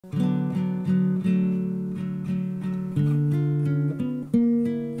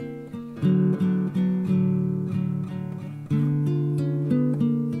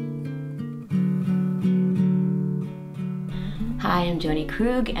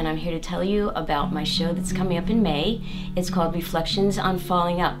Krug, and I'm here to tell you about my show that's coming up in May. It's called Reflections on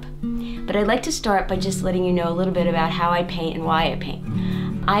Falling Up. But I'd like to start by just letting you know a little bit about how I paint and why I paint.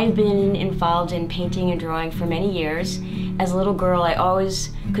 I've been involved in painting and drawing for many years. As a little girl, I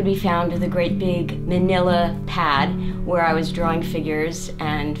always could be found with a great big manila pad where I was drawing figures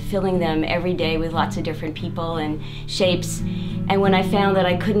and filling them every day with lots of different people and shapes. And when I found that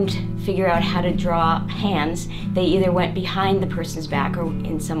I couldn't figure out how to draw hands, they either went behind the person's back or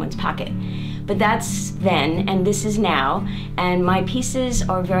in someone's pocket. But that's then, and this is now, and my pieces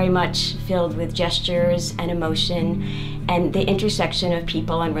are very much filled with gestures and emotion and the intersection of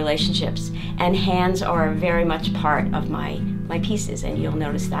people and relationships. And hands are very much part of my pieces, and you'll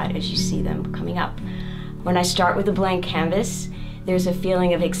notice that as you see them coming up. When I start with a blank canvas, there's a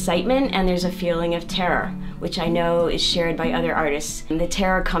feeling of excitement and there's a feeling of terror, which I know is shared by other artists. And the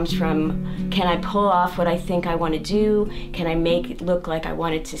terror comes from, can I pull off what I think I want to do? Can I make it look like I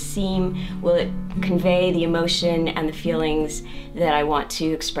want it to seem? Will it convey the emotion and the feelings that I want to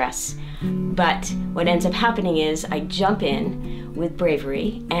express? But what ends up happening is I jump in with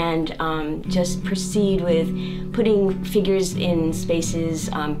bravery and just proceed with putting figures in spaces,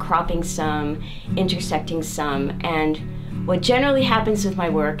 cropping some, intersecting some, and what generally happens with my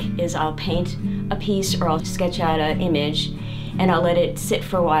work is I'll paint a piece or I'll sketch out an image and I'll let it sit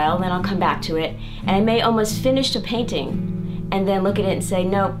for a while, then I'll come back to it, and I may almost finish a painting and then look at it and say,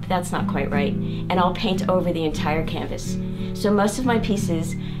 nope, that's not quite right, and I'll paint over the entire canvas. So most of my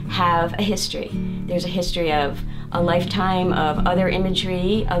pieces have a history. There's a history of a lifetime of other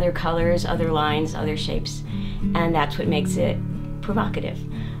imagery, other colors, other lines, other shapes, and that's what makes it provocative.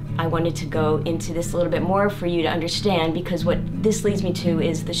 I wanted to go into this a little bit more for you to understand, because what this leads me to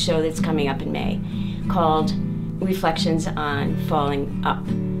is the show that's coming up in May called Reflections on Falling Up.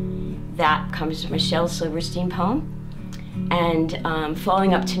 That comes from a Shel Silverstein poem, and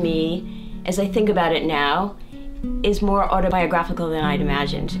Falling Up to me, as I think about it now, is more autobiographical than I'd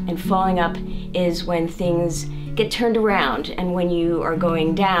imagined. And falling up is when things get turned around, and when you are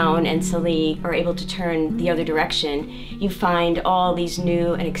going down and suddenly are able to turn the other direction, you find all these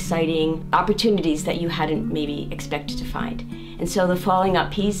new and exciting opportunities that you hadn't maybe expected to find. And so the Falling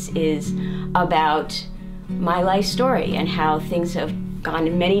Up piece is about my life story and how things have gone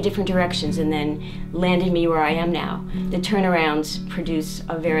in many different directions and then landed me where I am now. The turnarounds produce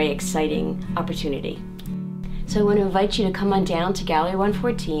a very exciting opportunity. So I want to invite you to come on down to Gallery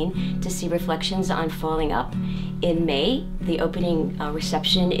 114 to see Reflections on Falling Up in May. The opening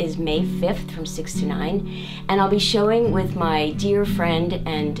reception is May 5th from 6 to 9. And I'll be showing with my dear friend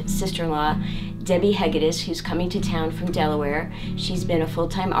and sister-in-law, Debbie Hegedus, who's coming to town from Delaware. She's been a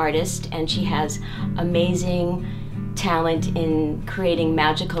full-time artist and she has amazing talent in creating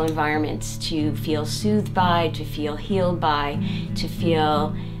magical environments to feel soothed by, to feel healed by, to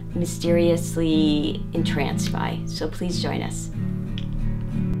feel mysteriously entranced by. So please join us.